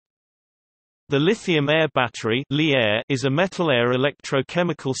The lithium-air battery is a metal-air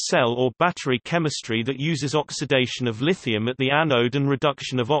electrochemical cell or battery chemistry that uses oxidation of lithium at the anode and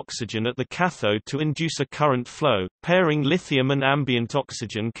reduction of oxygen at the cathode to induce a current flow. Pairing lithium and ambient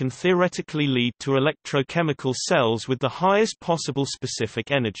oxygen can theoretically lead to electrochemical cells with the highest possible specific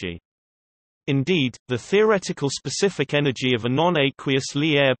energy. Indeed, the theoretical specific energy of a non-aqueous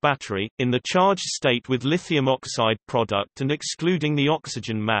Li-air battery, in the charged state with lithium oxide product and excluding the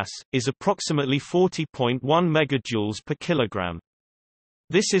oxygen mass, is approximately 40.1 megajoules per kilogram.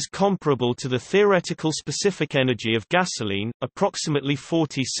 This is comparable to the theoretical specific energy of gasoline, approximately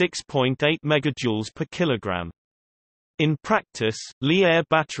 46.8 megajoules per kilogram. In practice, Li-air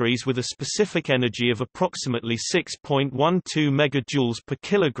batteries with a specific energy of approximately 6.12 megajoules per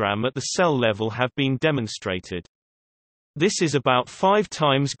kilogram at the cell level have been demonstrated. This is about 5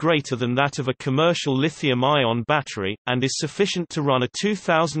 times greater than that of a commercial lithium-ion battery, and is sufficient to run a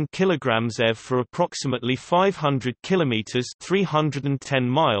 2,000 kg EV for approximately 500 km (310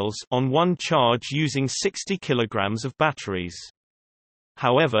 miles) on one charge using 60 kg of batteries.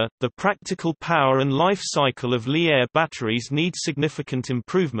 However, the practical power and life cycle of Li-air batteries need significant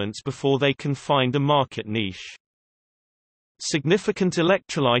improvements before they can find a market niche. Significant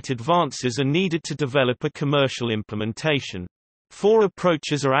electrolyte advances are needed to develop a commercial implementation. 4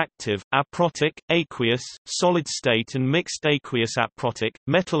 approaches are active: Aprotic, Aqueous, solid-state and mixed aqueous aprotic.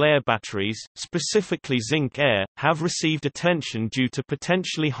 Metal-air batteries, specifically zinc-air, have received attention due to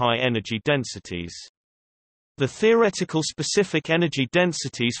potentially high energy densities. The theoretical specific energy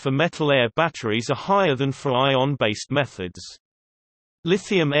densities for metal-air batteries are higher than for ion-based methods.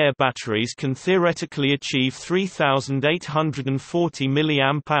 Lithium-air batteries can theoretically achieve 3,840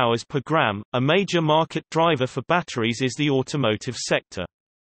 mAh per gram. A major market driver for batteries is the automotive sector.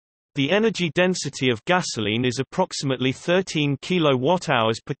 The energy density of gasoline is approximately 13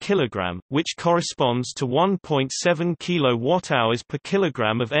 kWh per kilogram, which corresponds to 1.7 kWh per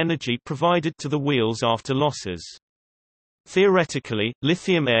kilogram of energy provided to the wheels after losses. Theoretically,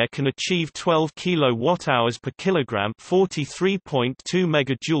 lithium-air can achieve 12 kWh per kilogram, 43.2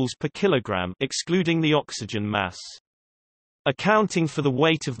 megajoules per kilogram, excluding the oxygen mass. Accounting for the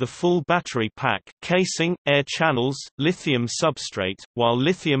weight of the full battery pack, casing, air channels, lithium substrate, while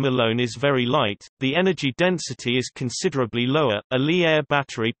lithium alone is very light, the energy density is considerably lower. A Li-air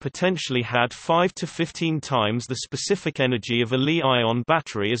battery potentially had 5 to 15 times the specific energy of a Li-ion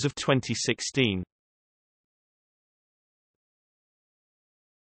battery as of 2016.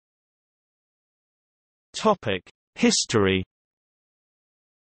 Topic: History.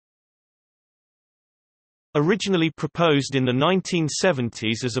 Originally proposed in the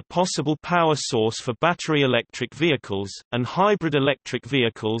 1970s as a possible power source for battery electric vehicles, and hybrid electric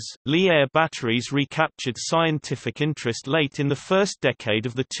vehicles, Li-air batteries recaptured scientific interest late in the first decade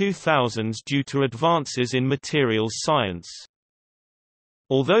of the 2000s due to advances in materials science.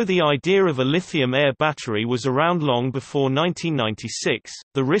 Although the idea of a lithium-air battery was around long before 1996,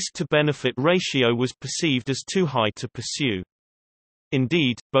 the risk-to-benefit ratio was perceived as too high to pursue.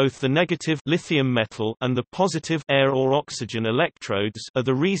 Indeed, both the negative lithium metal and the positive air or oxygen electrodes are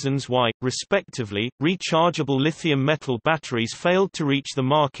the reasons why, respectively, rechargeable lithium metal batteries failed to reach the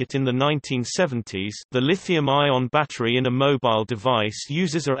market in the 1970s. The lithium-ion battery in a mobile device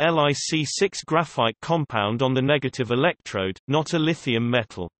uses a Lic6 graphite compound on the negative electrode, not a lithium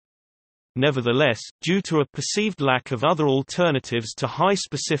metal. Nevertheless, due to a perceived lack of other alternatives to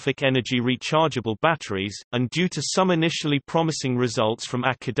high-specific energy rechargeable batteries, and due to some initially promising results from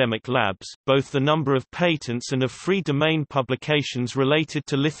academic labs, both the number of patents and of free domain publications related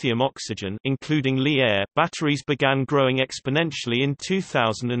to lithium oxygen, including Li-air batteries, began growing exponentially in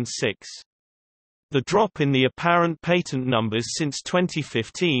 2006. The drop in the apparent patent numbers since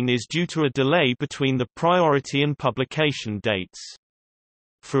 2015 is due to a delay between the priority and publication dates.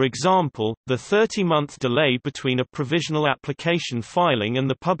 For example, the 30-month delay between a provisional application filing and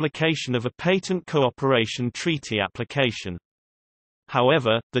the publication of a patent cooperation treaty application.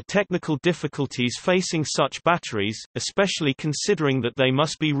 However, the technical difficulties facing such batteries, especially considering that they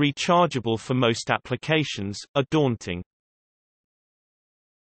must be rechargeable for most applications, are daunting.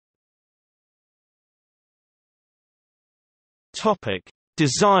 Topic: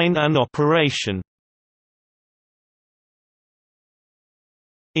 Design and operation.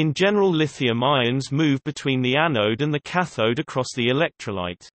 In general, lithium ions move between the anode and the cathode across the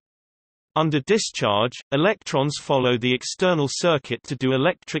electrolyte. Under discharge, electrons follow the external circuit to do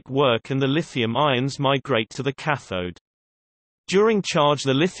electric work and the lithium ions migrate to the cathode. During charge,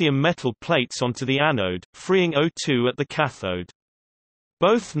 the lithium metal plates onto the anode, freeing O2 at the cathode.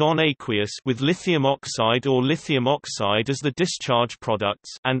 Both non-aqueous with lithium oxide or lithium oxide as the discharge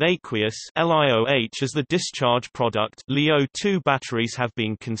products and aqueous LiOH as the discharge product Li2 batteries have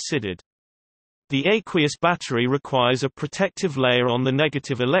been considered. The aqueous battery requires a protective layer on the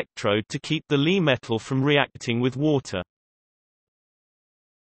negative electrode to keep the Li metal from reacting with water.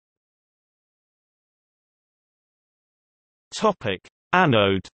 Topic: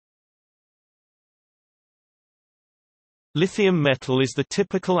 Anode. Lithium metal is the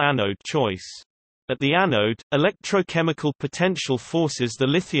typical anode choice. At the anode, electrochemical potential forces the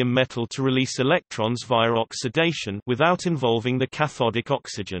lithium metal to release electrons via oxidation without involving the cathodic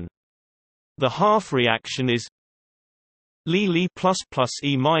oxygen. The half reaction is Li plus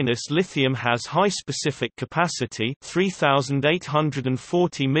E minus. Lithium has high specific capacity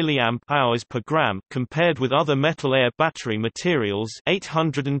 3840 mAh per gram compared with other metal-air battery materials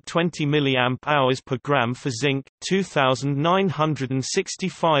 820 mAh per gram for zinc,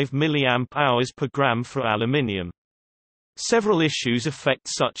 2965 mAh per gram for aluminium. Several issues affect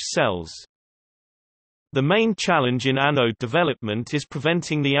such cells. The main challenge in anode development is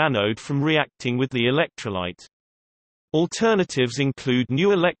preventing the anode from reacting with the electrolyte. Alternatives include new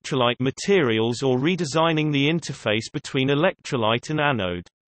electrolyte materials or redesigning the interface between electrolyte and anode.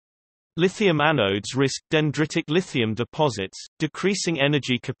 Lithium anodes risk dendritic lithium deposits, decreasing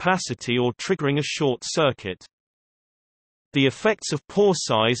energy capacity or triggering a short circuit. The effects of pore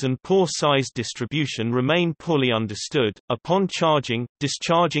size and pore size distribution remain poorly understood. Upon charging,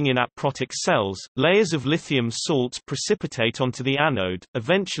 discharging in aprotic cells, layers of lithium salts precipitate onto the anode,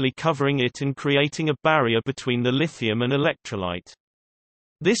 eventually covering it and creating a barrier between the lithium and electrolyte.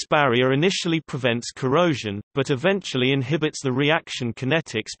 This barrier initially prevents corrosion, but eventually inhibits the reaction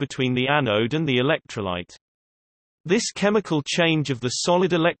kinetics between the anode and the electrolyte. This chemical change of the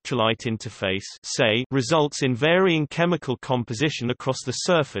solid electrolyte interface results in varying chemical composition across the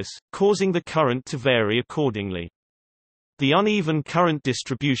surface, causing the current to vary accordingly. The uneven current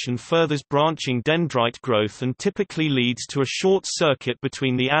distribution furthers branching dendrite growth and typically leads to a short circuit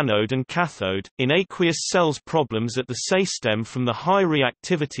between the anode and cathode. In aqueous cells, problems at the stem from the high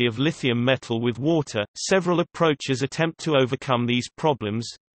reactivity of lithium metal with water. Several approaches attempt to overcome these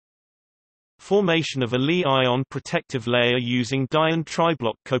problems. Formation of a Li-ion protective layer using di-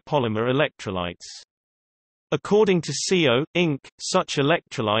 triblock copolymer electrolytes. According to CO, Inc., such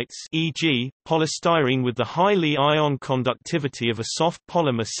electrolytes e.g., polystyrene with the high Li-ion conductivity of a soft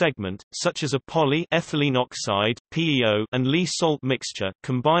polymer segment, such as a polyethylene oxide (PEO) and Li-salt mixture,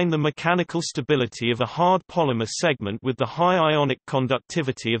 combine the mechanical stability of a hard polymer segment with the high ionic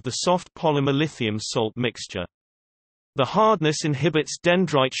conductivity of the soft polymer lithium salt mixture. The hardness inhibits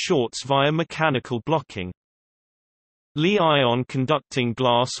dendrite shorts via mechanical blocking. Li-ion conducting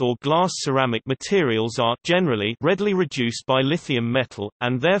glass or glass ceramic materials are generally readily reduced by lithium metal,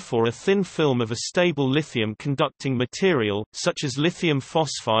 and therefore a thin film of a stable lithium conducting material, such as lithium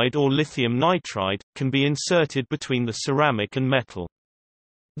phosphide or lithium nitride, can be inserted between the ceramic and metal.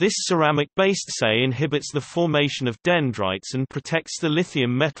 This ceramic-based inhibits the formation of dendrites and protects the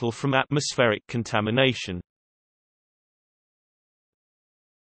lithium metal from atmospheric contamination.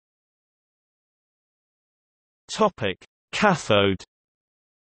 Cathode.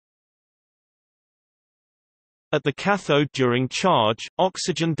 At the cathode during charge,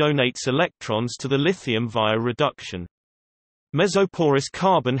 oxygen donates electrons to the lithium via reduction. Mesoporous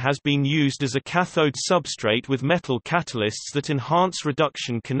carbon has been used as a cathode substrate with metal catalysts that enhance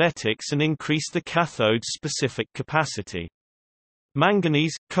reduction kinetics and increase the cathode's specific capacity.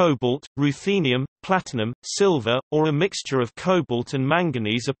 Manganese, cobalt, ruthenium, platinum, silver, or a mixture of cobalt and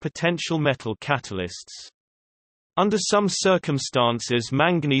manganese are potential metal catalysts. Under some circumstances,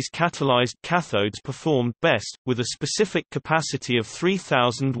 manganese-catalyzed cathodes performed best, with a specific capacity of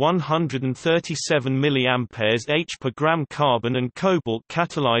 3137 mAh per gram. Carbon and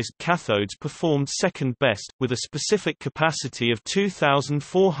cobalt-catalyzed cathodes performed second best, with a specific capacity of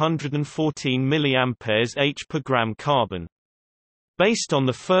 2414 mAh per gram carbon. Based on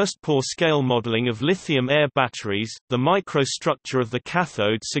the first pore scale modeling of lithium-air batteries, the microstructure of the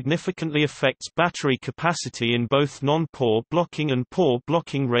cathode significantly affects battery capacity in both non-pore blocking and pore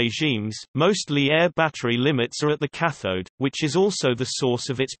blocking regimes. Most Li-air battery limits are at the cathode, which is also the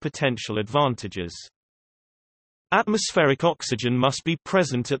source of its potential advantages. Atmospheric oxygen must be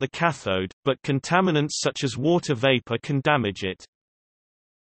present at the cathode, but contaminants such as water vapor can damage it.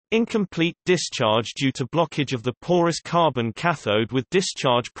 Incomplete discharge due to blockage of the porous carbon cathode with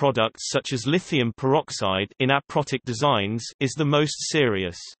discharge products such as lithium peroxide in aprotic designs is the most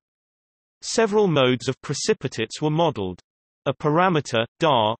serious. Several modes of precipitates were modeled. A parameter,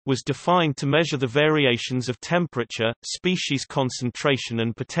 DAR, was defined to measure the variations of temperature, species concentration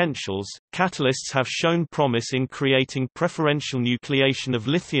and potentials. Catalysts have shown promise in creating preferential nucleation of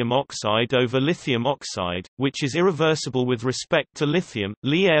lithium oxide over lithium oxide, which is irreversible with respect to lithium.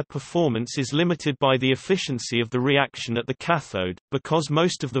 Li-air performance is limited by the efficiency of the reaction at the cathode, because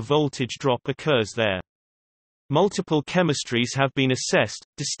most of the voltage drop occurs there. Multiple chemistries have been assessed,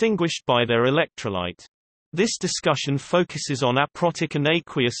 distinguished by their electrolyte. This discussion focuses on aprotic and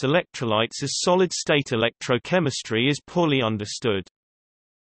aqueous electrolytes as solid-state electrochemistry is poorly understood.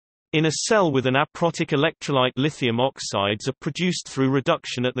 In a cell with an aprotic electrolyte, lithium oxides are produced through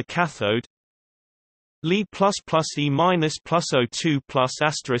reduction at the cathode. Li++ E- +O2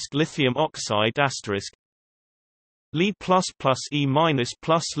 * lithium oxide * Li++ E-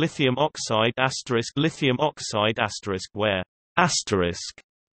 lithium oxide * lithium oxide * where *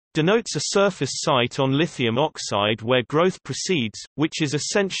 denotes a surface site on lithium oxide where growth proceeds, which is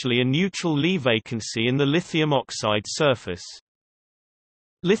essentially a neutral Li vacancy in the lithium oxide surface.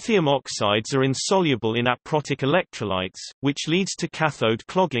 Lithium oxides are insoluble in aprotic electrolytes, which leads to cathode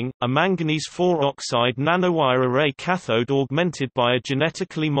clogging. A manganese 4 oxide nanowire array cathode augmented by a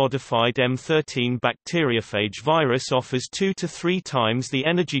genetically modified M13 bacteriophage virus offers 2 to 3 times the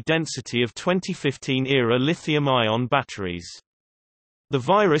energy density of 2015-era lithium-ion batteries. The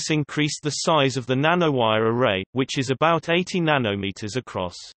virus increased the size of the nanowire array, which is about 80 nanometers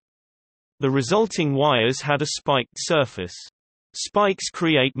across. The resulting wires had a spiked surface. Spikes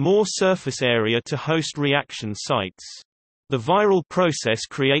create more surface area to host reaction sites. The viral process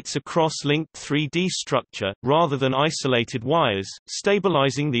creates a cross-linked 3D structure, rather than isolated wires,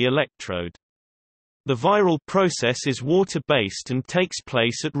 stabilizing the electrode. The viral process is water-based and takes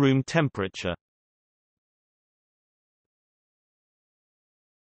place at room temperature.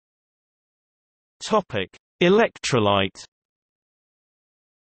 Electrolyte.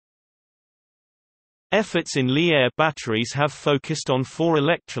 Efforts in Li-air batteries have focused on 4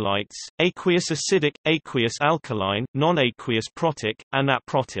 electrolytes: aqueous acidic, aqueous alkaline, non-aqueous protic, and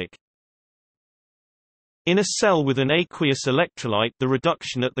aprotic. In a cell with an aqueous electrolyte, the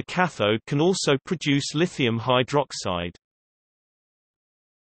reduction at the cathode can also produce lithium hydroxide.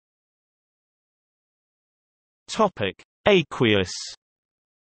 Aqueous.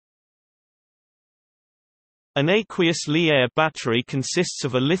 An aqueous Li-air battery consists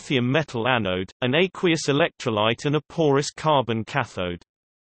of a lithium metal anode, an aqueous electrolyte and a porous carbon cathode.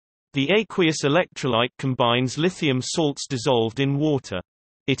 The aqueous electrolyte combines lithium salts dissolved in water.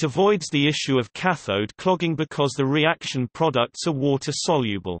 It avoids the issue of cathode clogging because the reaction products are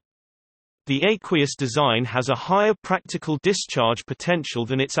water-soluble. The aqueous design has a higher practical discharge potential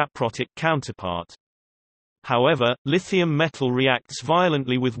than its aprotic counterpart. However, lithium metal reacts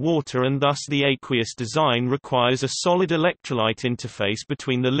violently with water and thus the aqueous design requires a solid electrolyte interface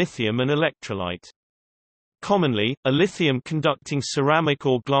between the lithium and electrolyte. Commonly, a lithium-conducting ceramic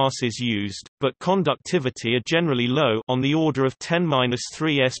or glass is used, but conductivity are generally low, on the order of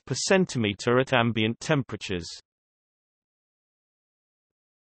 10⁻³ s per centimeter at ambient temperatures.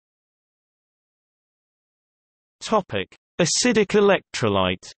 Acidic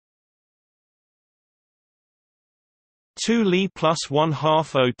electrolyte. 2 Li plus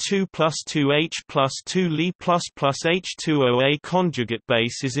 1/2 O2 plus 2H plus 2 Li plus H2O. A conjugate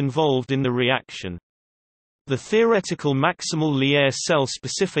base is involved in the reaction. The theoretical maximal Li-air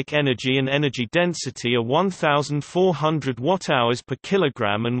cell-specific energy and energy density are 1,400 Wh per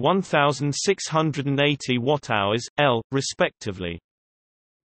kilogram and 1,680 Wh, L, respectively.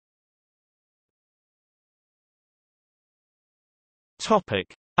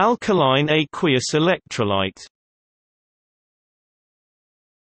 Alkaline aqueous electrolyte.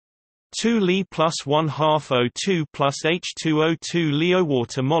 2 Li plus 1/2 O2 plus H2O2. Li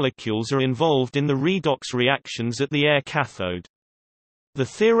water molecules are involved in the redox reactions at the air cathode. The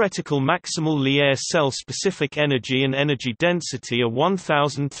theoretical maximal Li-air cell-specific energy and energy density are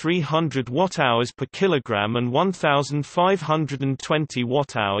 1,300 Wh per kilogram and 1,520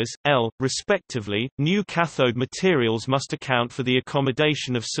 Wh, L, respectively. New cathode materials must account for the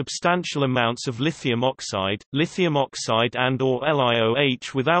accommodation of substantial amounts of lithium oxide and/or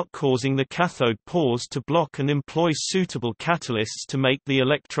LiOH without causing the cathode pores to block and employ suitable catalysts to make the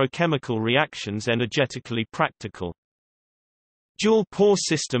electrochemical reactions energetically practical. Dual-pore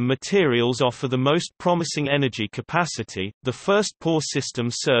system materials offer the most promising energy capacity. The first pore system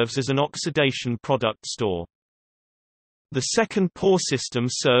serves as an oxidation product store. The second pore system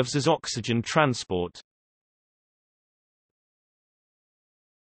serves as oxygen transport.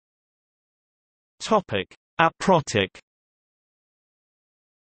 Aprotic.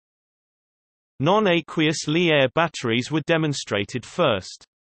 Non-aqueous Li-air batteries were demonstrated first.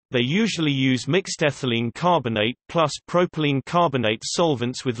 They usually use mixed ethylene carbonate plus propylene carbonate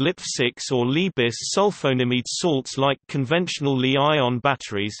solvents with Lip6 or Li-bis sulfonimide salts like conventional Li-ion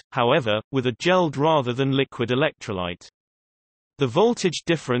batteries, however, with a gelled rather than liquid electrolyte. The voltage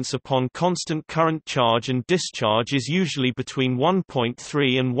difference upon constant current charge and discharge is usually between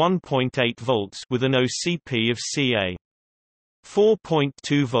 1.3 and 1.8 volts with an OCP of ca.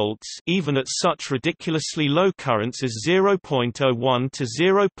 4.2 volts, even at such ridiculously low currents as 0.01 to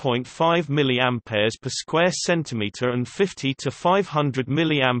 0.5 milliamperes per square centimeter and 50 to 500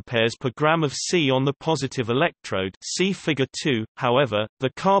 milliamperes per gram of C on the positive electrode. See Figure 2. However,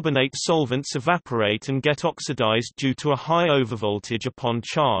 the carbonate solvents evaporate and get oxidized due to a high overvoltage upon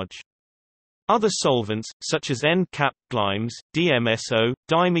charge. Other solvents, such as N-cap glymes, DMSO,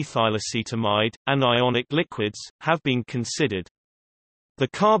 dimethylacetamide, and ionic liquids, have been considered. The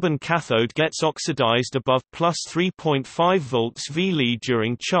carbon cathode gets oxidized above plus 3.5 volts VLi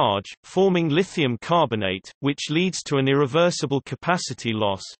during charge, forming lithium carbonate, which leads to an irreversible capacity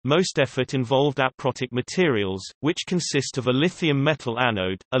loss. Most effort involved aprotic materials, which consist of a lithium metal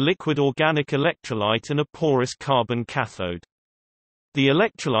anode, a liquid organic electrolyte and a porous carbon cathode. The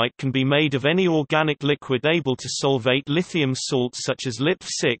electrolyte can be made of any organic liquid able to solvate lithium salts such as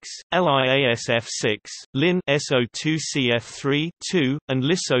Lip6, LiASF6, Lin SO2CF3, and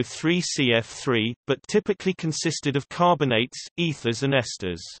LiSO3CF3, but typically consisted of carbonates, ethers and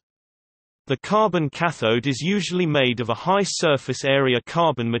esters. The carbon cathode is usually made of a high surface area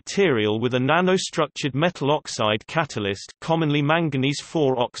carbon material with a nanostructured metal oxide catalyst, commonly manganese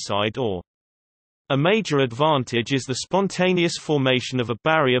 4 oxide or. A major advantage is the spontaneous formation of a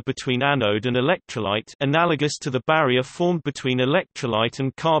barrier between anode and electrolyte, analogous to the barrier formed between electrolyte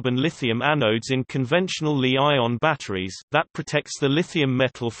and carbon lithium anodes in conventional Li-ion batteries, that protects the lithium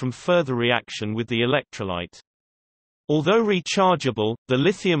metal from further reaction with the electrolyte. Although rechargeable, the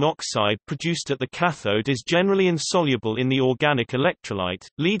lithium oxide produced at the cathode is generally insoluble in the organic electrolyte,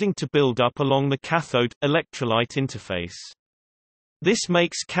 leading to buildup along the cathode-electrolyte interface. This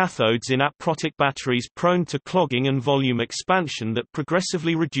makes cathodes in aprotic batteries prone to clogging and volume expansion that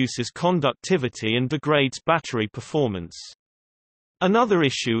progressively reduces conductivity and degrades battery performance. Another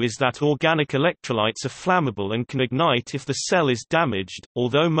issue is that organic electrolytes are flammable and can ignite if the cell is damaged.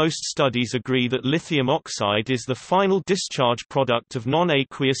 Although most studies agree that lithium oxide is the final discharge product of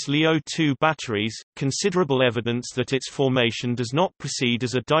non-aqueous Li-2 batteries, considerable evidence that its formation does not proceed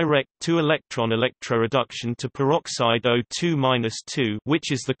as a direct 2-electron electroreduction to peroxide O2-2,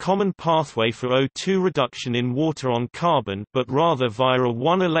 which is the common pathway for O2 reduction in water on carbon, but rather via a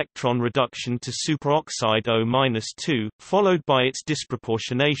 1-electron reduction to superoxide O-2, followed by its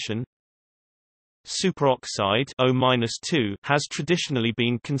disproportionation. Superoxide O-2 has traditionally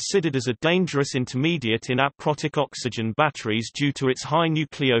been considered as a dangerous intermediate in aprotic oxygen batteries due to its high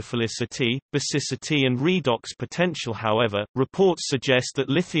nucleophilicity, basicity and redox potential. However, reports suggest that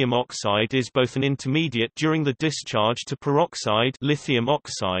lithium oxide is both an intermediate during the discharge to peroxide lithium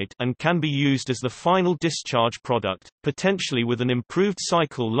oxide and can be used as the final discharge product, potentially with an improved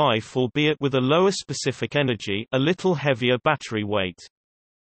cycle life albeit with a lower specific energy, a little heavier battery weight.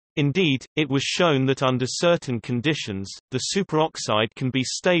 Indeed, it was shown that under certain conditions, the superoxide can be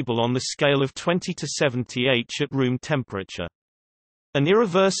stable on the scale of 20 to 70 H at room temperature. An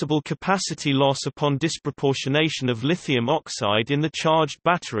irreversible capacity loss upon disproportionation of lithium oxide in the charged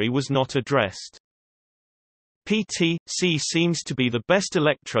battery was not addressed. PT-C seems to be the best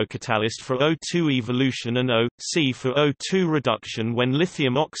electrocatalyst for O2 evolution and O-C for O2 reduction when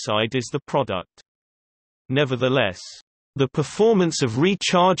lithium oxide is the product. Nevertheless, the performance of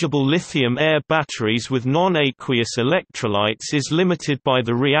rechargeable lithium-air batteries with non-aqueous electrolytes is limited by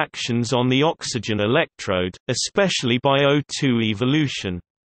the reactions on the oxygen electrode, especially by O2 evolution.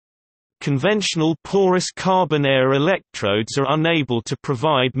 Conventional porous carbon-air electrodes are unable to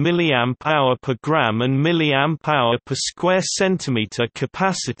provide milliamp-hour per gram and milliamp-hour per square centimeter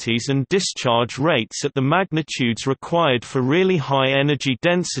capacities and discharge rates at the magnitudes required for really high energy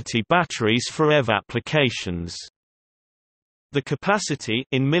density batteries for EV applications. The capacity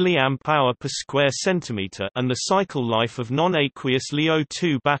in milliamp-hour per square centimeter and the cycle life of non-aqueous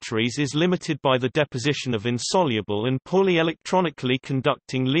Li-2 batteries is limited by the deposition of insoluble and poorly electronically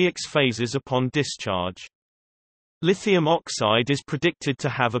conducting Li-X phases upon discharge. Lithium oxide is predicted to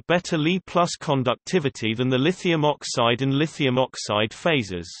have a better Li+ conductivity than the lithium oxide and lithium oxide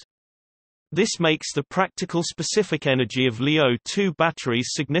phases. This makes the practical specific energy of Li-2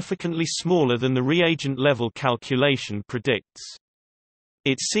 batteries significantly smaller than the reagent level calculation predicts.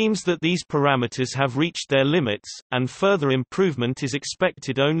 It seems that these parameters have reached their limits, and further improvement is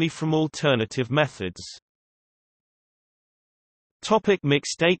expected only from alternative methods.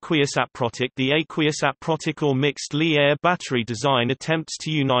 Mixed aqueous aprotic. The aqueous aprotic or mixed Li-air battery design attempts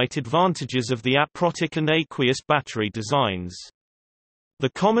to unite advantages of the aprotic and aqueous battery designs. The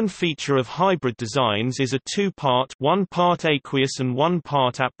common feature of hybrid designs is a two-part, one-part aqueous and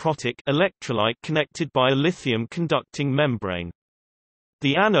one-part aprotic electrolyte connected by a lithium conducting membrane.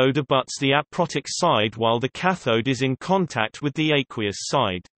 The anode abuts the aprotic side while the cathode is in contact with the aqueous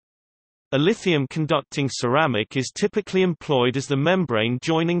side. A lithium-conducting ceramic is typically employed as the membrane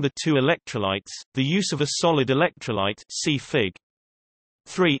joining the two electrolytes. The use of a solid electrolyte, see Fig.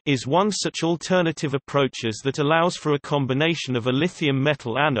 3, is one such alternative approaches that allows for a combination of a lithium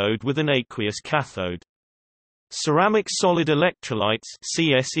metal anode with an aqueous cathode. Ceramic solid electrolytes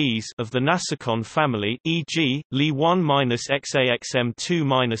 (CSEs) of the Nasicon family, e.g.,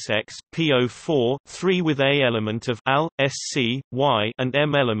 Li1-XAXM2-X, PO4, 3 with A element of Al, Sc, Y, and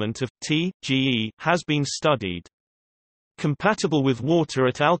M element of T, Ge, has been studied. Compatible with water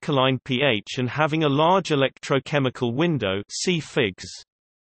at alkaline pH and having a large electrochemical window, see Figs.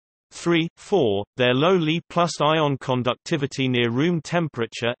 3, 4, their low Li+ ion conductivity near room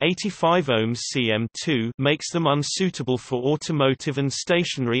temperature 85 ohms cm2 makes them unsuitable for automotive and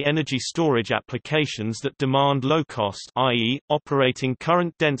stationary energy storage applications that demand low cost, i.e., operating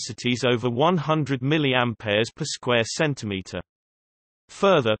current densities over 100 mA per square centimeter.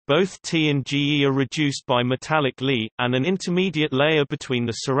 Further, both T and Ge are reduced by metallic Li, and an intermediate layer between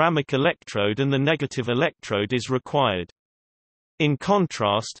the ceramic electrode and the negative electrode is required. In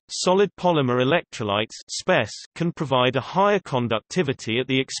contrast, solid polymer electrolytes can provide a higher conductivity at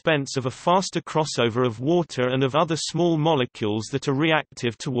the expense of a faster crossover of water and of other small molecules that are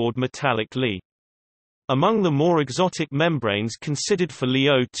reactive toward metallic Li. Among the more exotic membranes considered for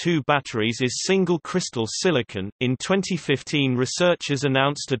Li-2 batteries is single crystal silicon. In 2015, researchers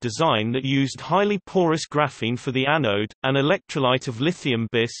announced a design that used highly porous graphene for the anode, an electrolyte of lithium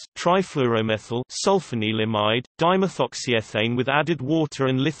bis, trifluoromethyl sulfanilamide, dimethoxyethane with added water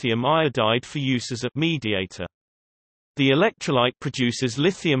and lithium iodide for use as a mediator. The electrolyte produces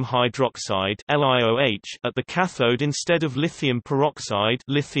lithium hydroxide (LiOH) at the cathode instead of lithium peroxide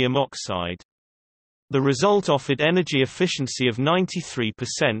 (lithium oxide). The result offered energy efficiency of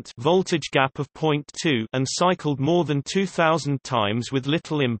 93%, voltage gap of 0.2, and cycled more than 2,000 times with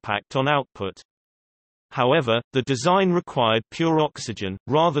little impact on output. However, the design required pure oxygen,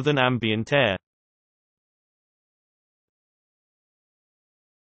 rather than ambient air.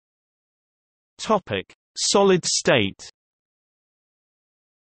 Solid state.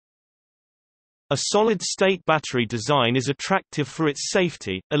 A solid-state battery design is attractive for its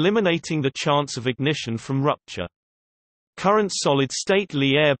safety, eliminating the chance of ignition from rupture. Current solid-state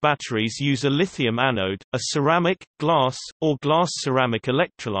Li-air batteries use a lithium anode, a ceramic, glass, or glass-ceramic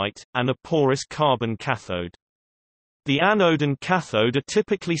electrolyte, and a porous carbon cathode. The anode and cathode are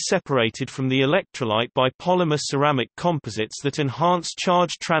typically separated from the electrolyte by polymer ceramic composites that enhance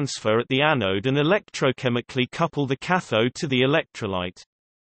charge transfer at the anode and electrochemically couple the cathode to the electrolyte.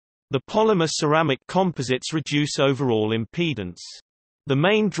 The polymer ceramic composites reduce overall impedance. The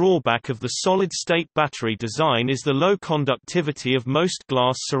main drawback of the solid-state battery design is the low conductivity of most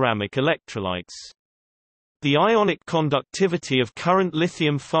glass ceramic electrolytes. The ionic conductivity of current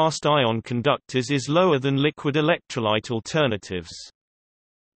lithium fast-ion conductors is lower than liquid electrolyte alternatives.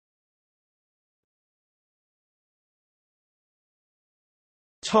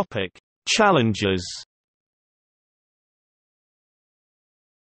 Challenges.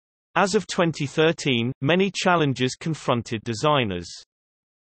 As of 2013, many challenges confronted designers.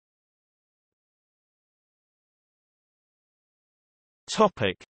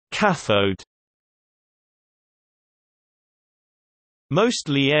 Cathode. Most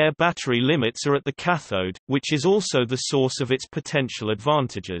Li-air battery limits are at the cathode, which is also the source of its potential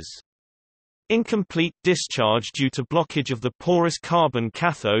advantages. Incomplete discharge due to blockage of the porous carbon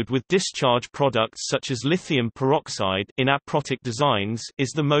cathode with discharge products such as lithium peroxide in aprotic designs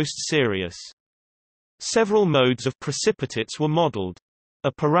is the most serious. Several modes of precipitates were modeled.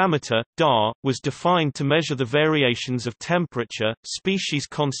 A parameter, DAR, was defined to measure the variations of temperature, species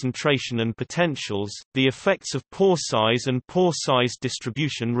concentration and potentials. The effects of pore size and pore size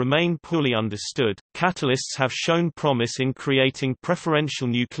distribution remain poorly understood. Catalysts have shown promise in creating preferential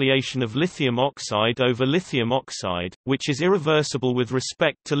nucleation of lithium oxide over lithium oxide, which is irreversible with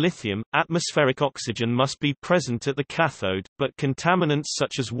respect to lithium. Atmospheric oxygen must be present at the cathode, but contaminants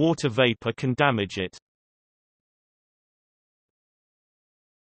such as water vapor can damage it.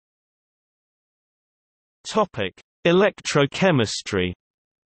 Electrochemistry.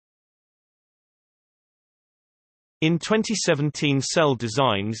 In 2017 cell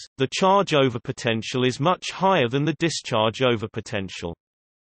designs, the charge overpotential is much higher than the discharge overpotential.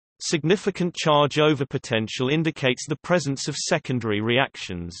 Significant charge overpotential indicates the presence of secondary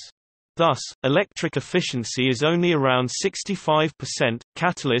reactions. Thus, electric efficiency is only around 65%.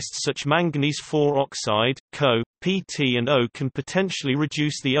 Catalysts such manganese 4 oxide, Co, PT and O can potentially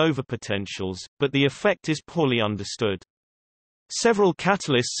reduce the overpotentials, but the effect is poorly understood. Several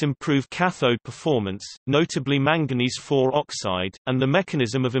catalysts improve cathode performance, notably manganese 4 oxide, and the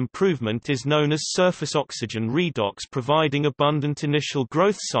mechanism of improvement is known as surface oxygen redox, providing abundant initial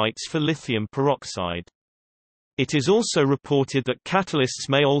growth sites for lithium peroxide. It is also reported that catalysts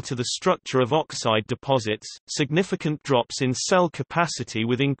may alter the structure of oxide deposits. Significant drops in cell capacity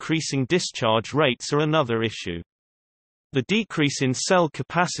with increasing discharge rates are another issue. The decrease in cell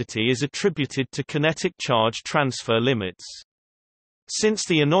capacity is attributed to kinetic charge transfer limits. Since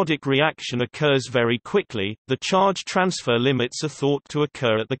the anodic reaction occurs very quickly, the charge transfer limits are thought to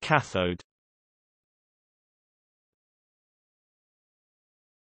occur at the cathode.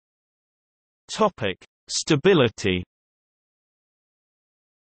 Topic: Stability.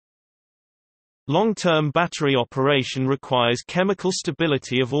 Long-term battery operation requires chemical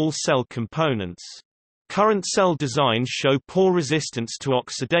stability of all cell components. Current cell designs show poor resistance to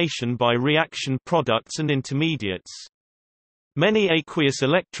oxidation by reaction products and intermediates. Many aqueous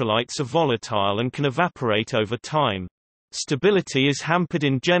electrolytes are volatile and can evaporate over time. Stability is hampered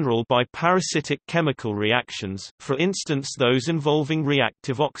in general by parasitic chemical reactions, for instance those involving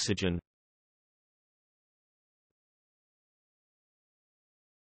reactive oxygen.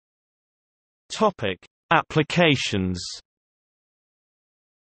 Topic: Applications.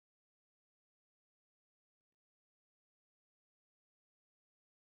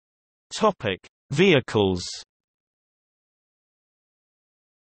 Topic: Vehicles.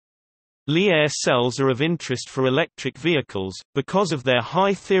 Li-air cells are of interest for electric vehicles, because of their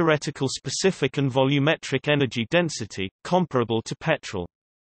high theoretical specific and volumetric energy density, comparable to petrol.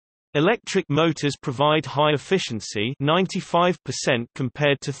 Electric motors provide high efficiency 95%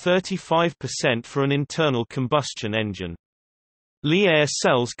 compared to 35% for an internal combustion engine. Li-air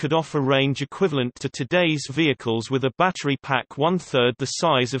cells could offer range equivalent to today's vehicles with a battery pack one-third the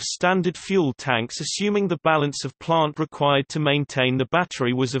size of standard fuel tanks, assuming the balance of plant required to maintain the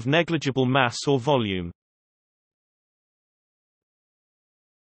battery was of negligible mass or volume.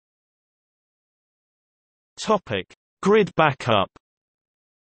 Grid backup.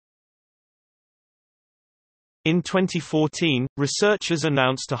 In 2014, researchers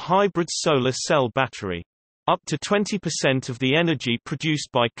announced a hybrid solar cell battery. Up to 20% of the energy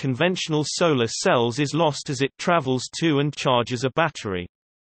produced by conventional solar cells is lost as it travels to and charges a battery.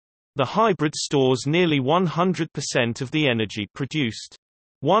 The hybrid stores nearly 100% of the energy produced.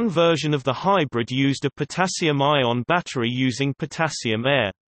 One version of the hybrid used a potassium-ion battery using potassium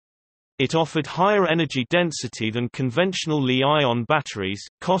air. It offered higher energy density than conventional Li-ion batteries,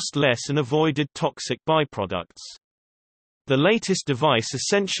 cost less and avoided toxic byproducts. The latest device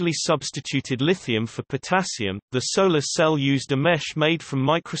essentially substituted lithium for potassium. The solar cell used a mesh made from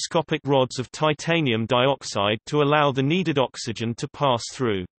microscopic rods of titanium dioxide to allow the needed oxygen to pass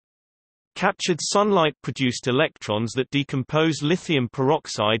through. Captured sunlight produced electrons that decompose lithium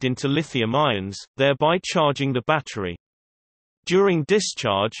peroxide into lithium ions, thereby charging the battery. During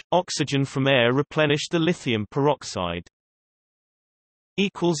discharge, oxygen from air replenished the lithium peroxide.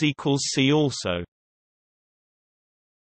 See also